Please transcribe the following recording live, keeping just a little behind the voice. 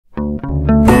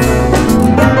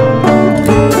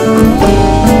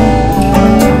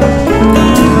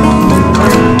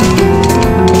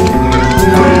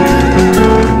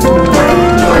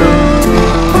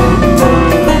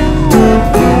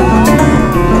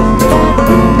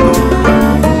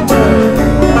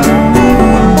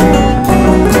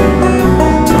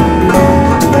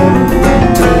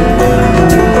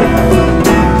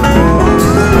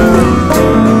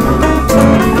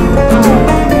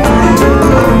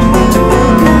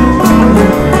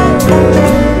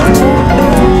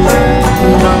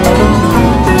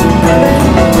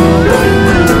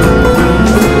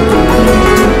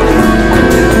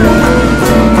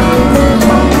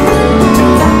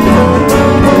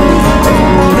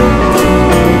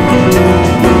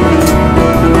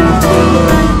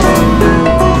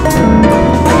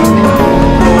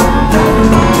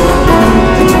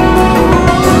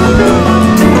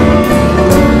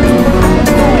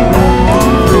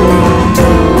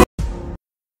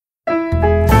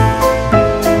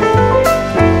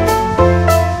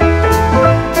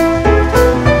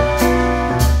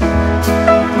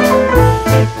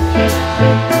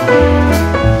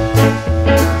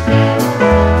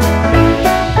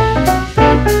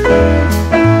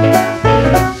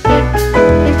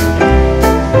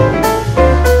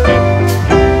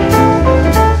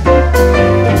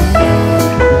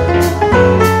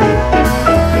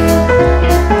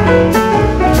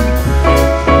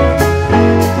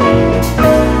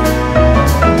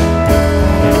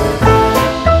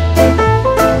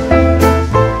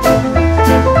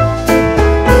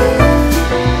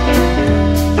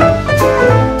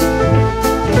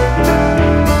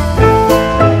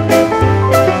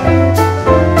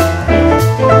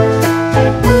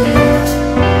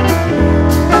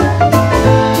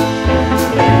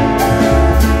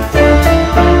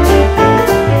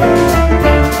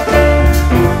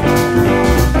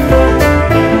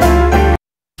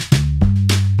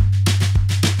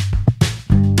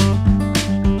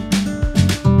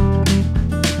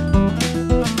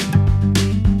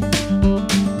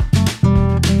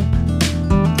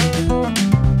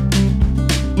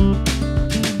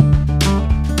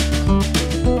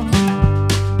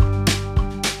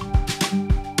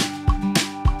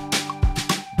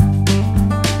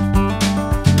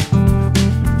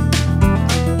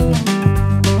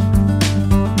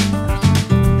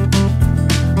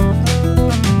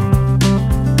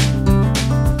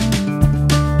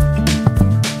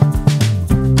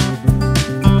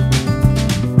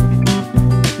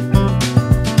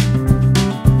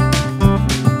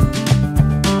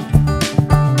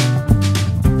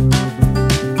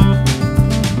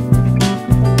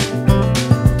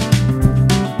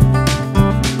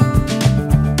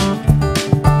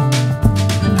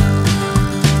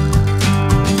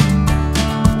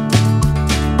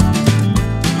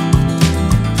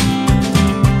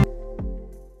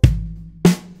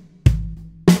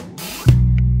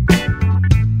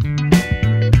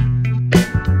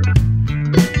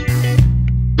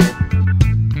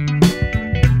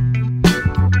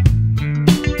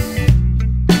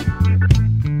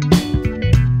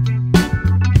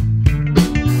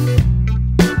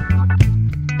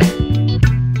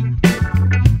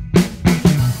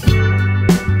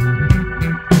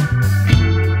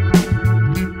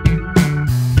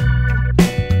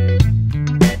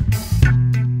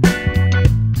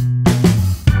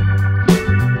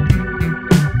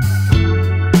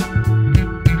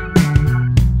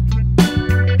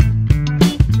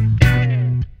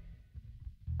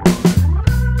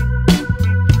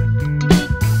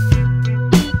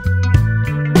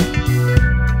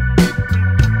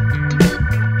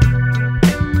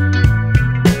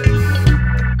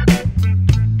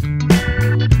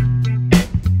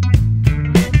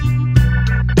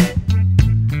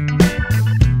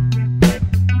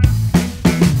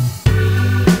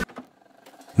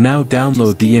Now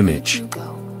download the image.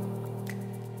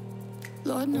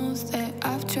 Lord knows that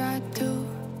I've tried to.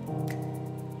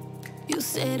 You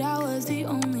said I was the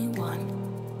only one.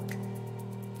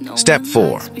 No Step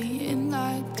 4.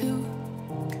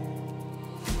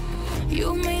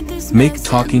 Make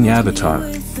talking avatar.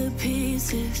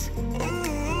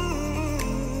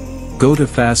 Go to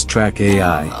Fast Track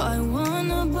AI. I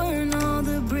wanna burn all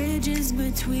the bridges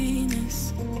between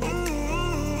us.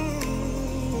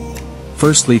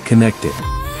 Firstly, connect it.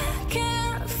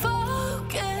 Can't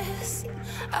focus.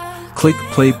 Click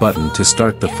play button to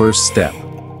start the first step.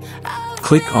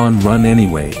 Click on run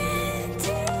anyway.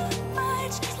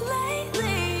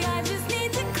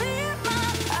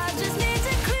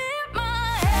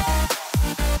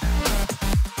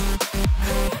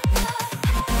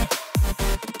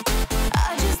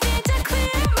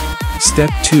 Step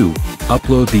 2.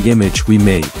 Upload the image we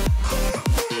made.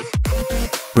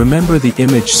 Remember, the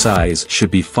image size should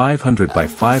be 500 by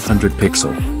 500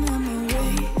 pixel.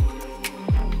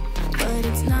 But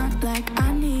it's not like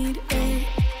I need it.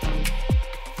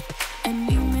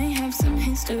 And you may have some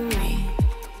history,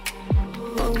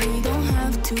 but we don't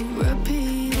have to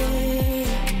repeat it.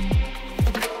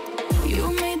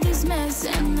 You made this mess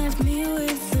and left me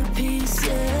with the pieces.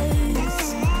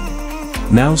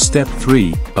 Now step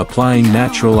 3. Applying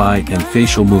natural eye and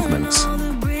facial movements. All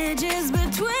the bridges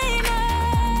between us.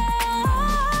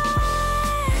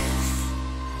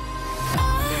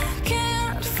 I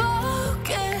can't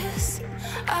focus.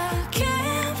 I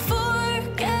can't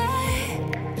forget.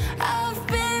 I've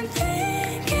been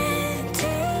thinking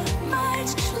too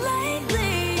much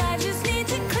lately. I just need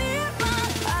to clear my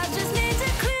head. I just need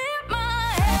to clear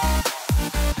my head.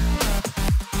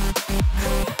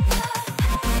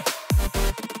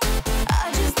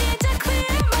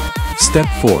 Step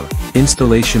 4.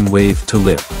 Installation wave to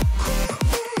lip.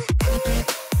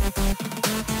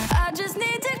 I just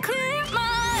need to clear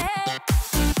my head.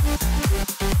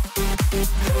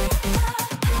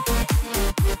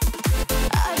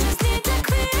 I just need to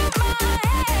clear my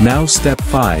head. Now step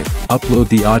 5. Upload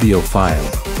the audio file.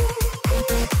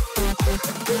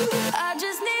 I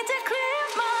just need to clear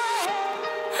my head.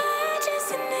 I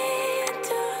just need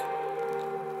to.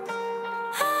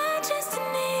 I just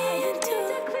need to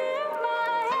clear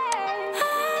my head. I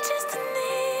just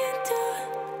need to.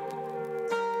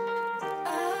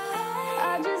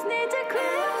 I just need to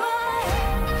clear my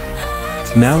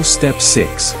head. Now step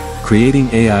 6. Creating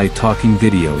AI talking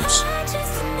videos. I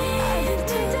just need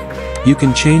to. You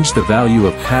can change the value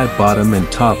of pad bottom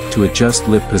and top to adjust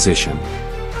lip position.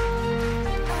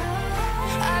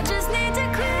 I just need to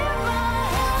clear my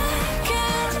head.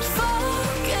 Can't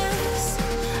focus.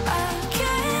 I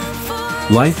can't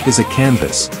focus. Life is a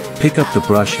canvas. Pick up the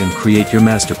brush and create your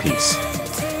masterpiece.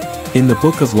 In the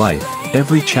book of life,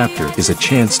 every chapter is a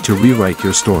chance to rewrite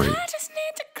your story. I just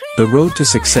need to clear. The road to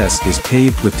success is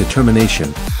paved with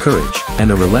determination, courage,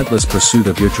 and a relentless pursuit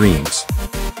of your dreams.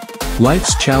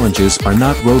 Life's challenges are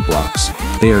not roadblocks,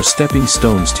 they are stepping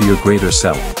stones to your greater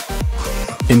self.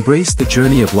 Embrace the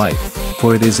journey of life,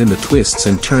 for it is in the twists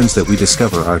and turns that we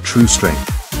discover our true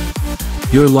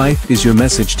strength. Your life is your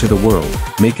message to the world,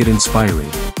 make it inspiring.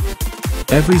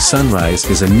 Every sunrise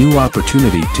is a new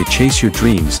opportunity to chase your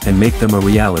dreams and make them a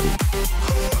reality.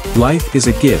 Life is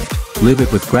a gift, live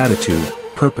it with gratitude,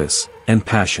 purpose, and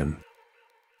passion.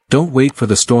 Don't wait for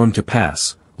the storm to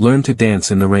pass, learn to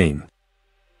dance in the rain.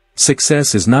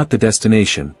 Success is not the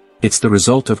destination, it's the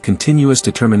result of continuous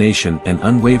determination and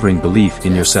unwavering belief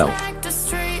in yourself. Like the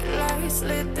street lights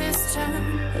lit this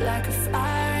town, like a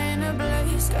fire in a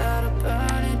blaze, gotta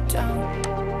burn it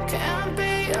down. Can't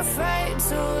be afraid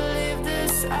to leave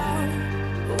this out.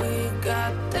 We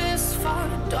got this far,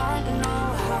 don't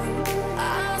know how.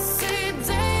 I see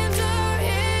danger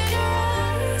in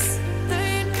us.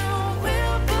 They know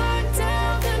we'll burn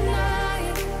down the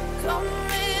night. Come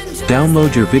in just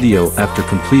Download your video after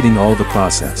completing all the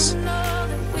process. know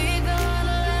that we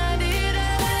gonna let it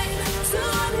out.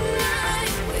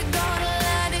 Tonight we gonna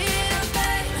let it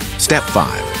out. Step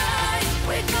 5.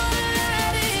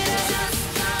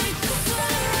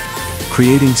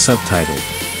 Creating subtitle.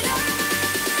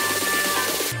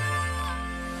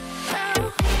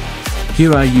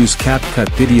 Here I use Capcut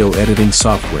video editing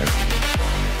software.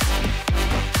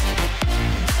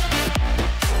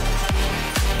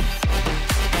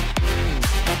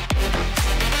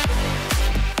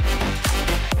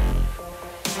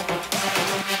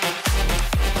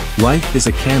 Life is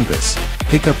a canvas,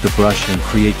 pick up the brush and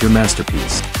create your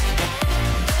masterpiece.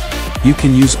 You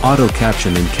can use auto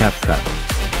caption in Capcut.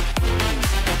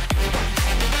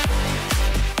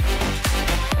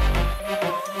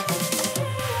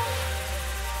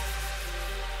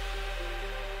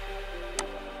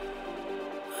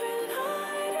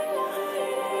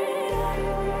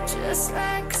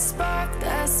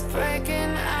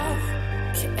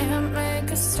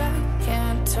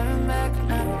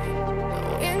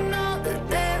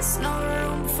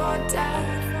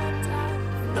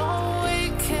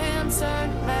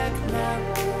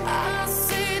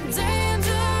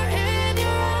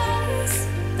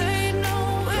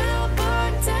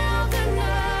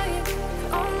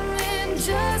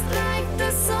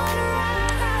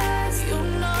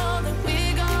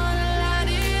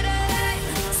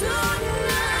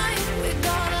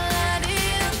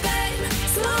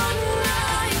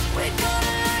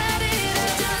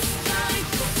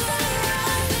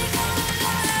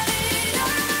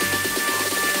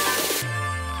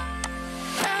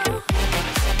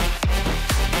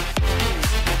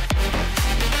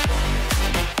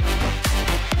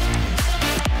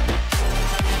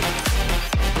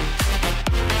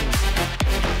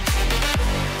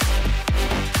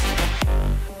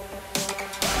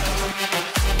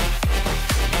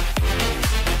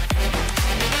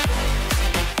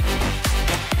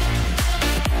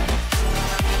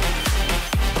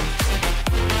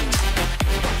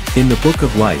 In the book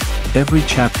of life, every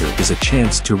chapter is a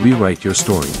chance to rewrite your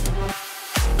story.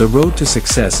 The road to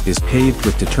success is paved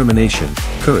with determination,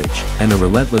 courage, and a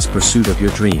relentless pursuit of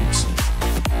your dreams.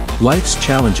 Life's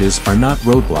challenges are not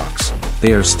roadblocks,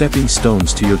 they are stepping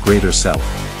stones to your greater self.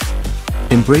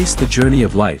 Embrace the journey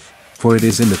of life, for it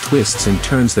is in the twists and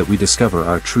turns that we discover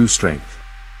our true strength.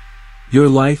 Your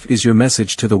life is your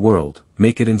message to the world,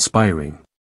 make it inspiring.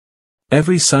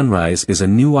 Every sunrise is a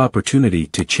new opportunity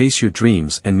to chase your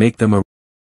dreams and make them a.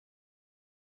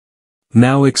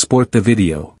 Now export the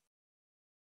video.